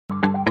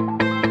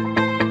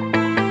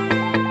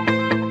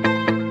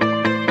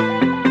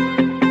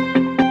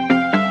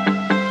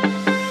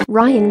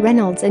Ryan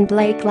Reynolds and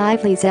Blake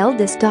Lively's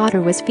eldest daughter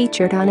was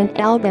featured on an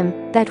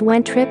album that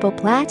went triple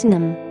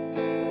platinum.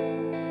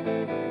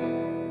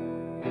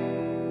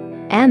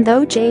 And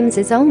though James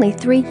is only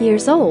 3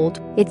 years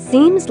old, it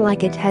seems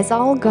like it has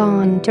all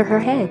gone to her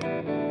head.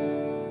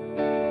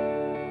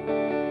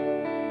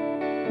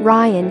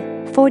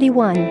 Ryan,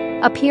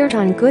 41, appeared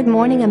on Good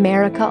Morning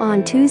America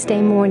on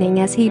Tuesday morning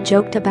as he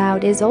joked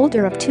about his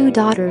older of 2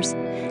 daughters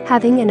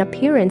having an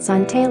appearance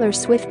on Taylor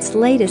Swift's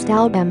latest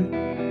album.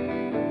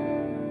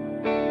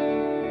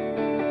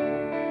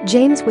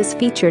 James was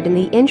featured in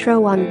the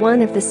intro on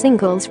one of the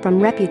singles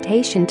from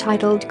Reputation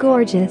titled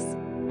Gorgeous.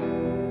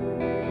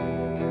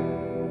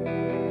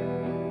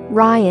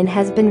 Ryan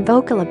has been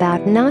vocal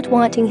about not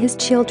wanting his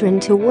children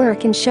to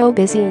work in show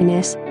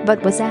business,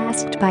 but was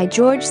asked by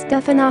George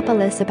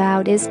Stephanopoulos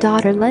about his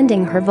daughter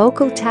lending her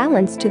vocal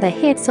talents to the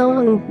hit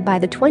song by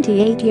the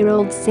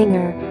 28-year-old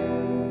singer.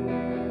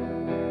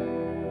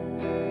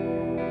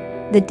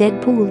 The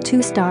Deadpool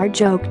 2 star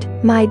joked,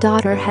 "My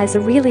daughter has a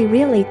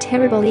really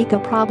terrible ego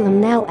problem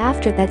now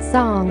after that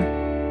song.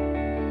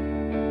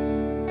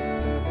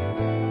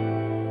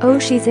 Oh,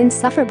 she's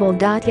insufferable.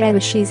 Yeah,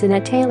 she's in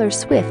a Taylor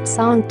Swift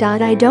song.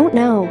 I don't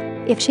know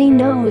if she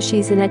knows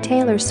she's in a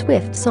Taylor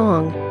Swift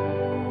song."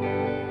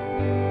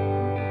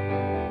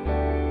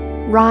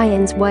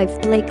 Ryan's wife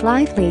Blake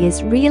Lively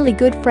is really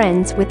good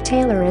friends with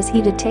Taylor as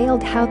he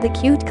detailed how the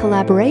cute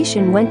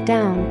collaboration went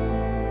down.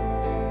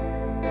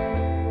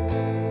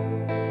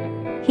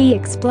 He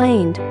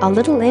explained, "A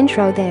little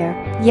intro there,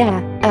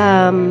 yeah,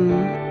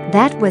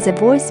 that was a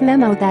voice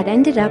memo that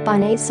ended up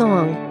on a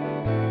song."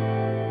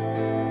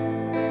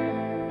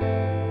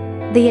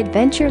 The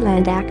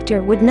Adventureland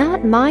actor would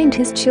not mind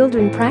his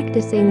children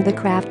practicing the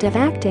craft of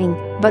acting,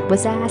 but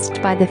was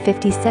asked by the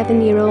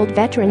 57-year-old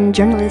veteran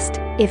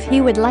journalist if he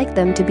would like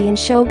them to be in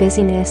show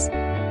business.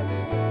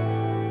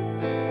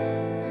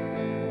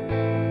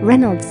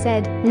 Reynolds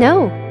said,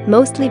 "No,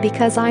 mostly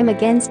because I'm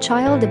against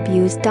child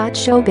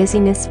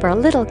abuse.Showbusiness for a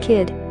little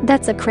kid,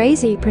 that's a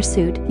crazy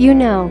pursuit, you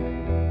know.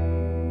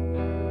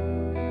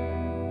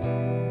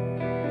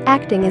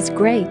 Acting is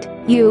great,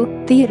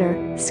 theater,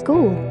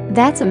 school,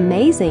 that's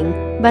amazing,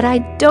 but I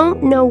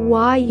don't know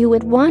why you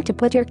would want to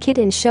put your kid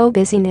in show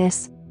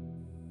business."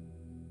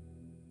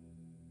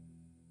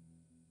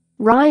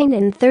 Ryan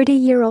and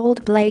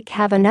 30-year-old Blake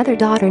have another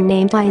daughter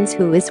named Ines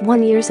who is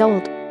 1 year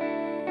old.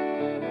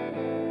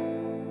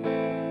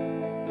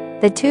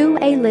 The two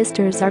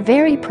A-listers are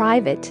very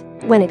private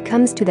when it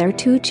comes to their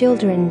 2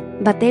 children,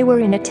 but they were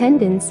in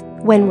attendance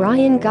when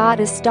Ryan got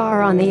a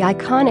star on the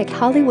iconic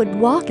Hollywood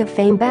Walk of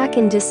Fame back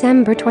in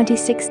December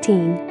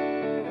 2016.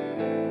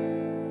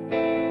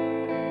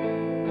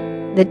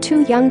 The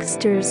 2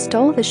 youngsters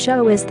stole the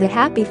show as the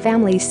happy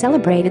family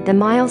celebrated the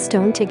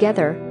milestone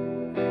together.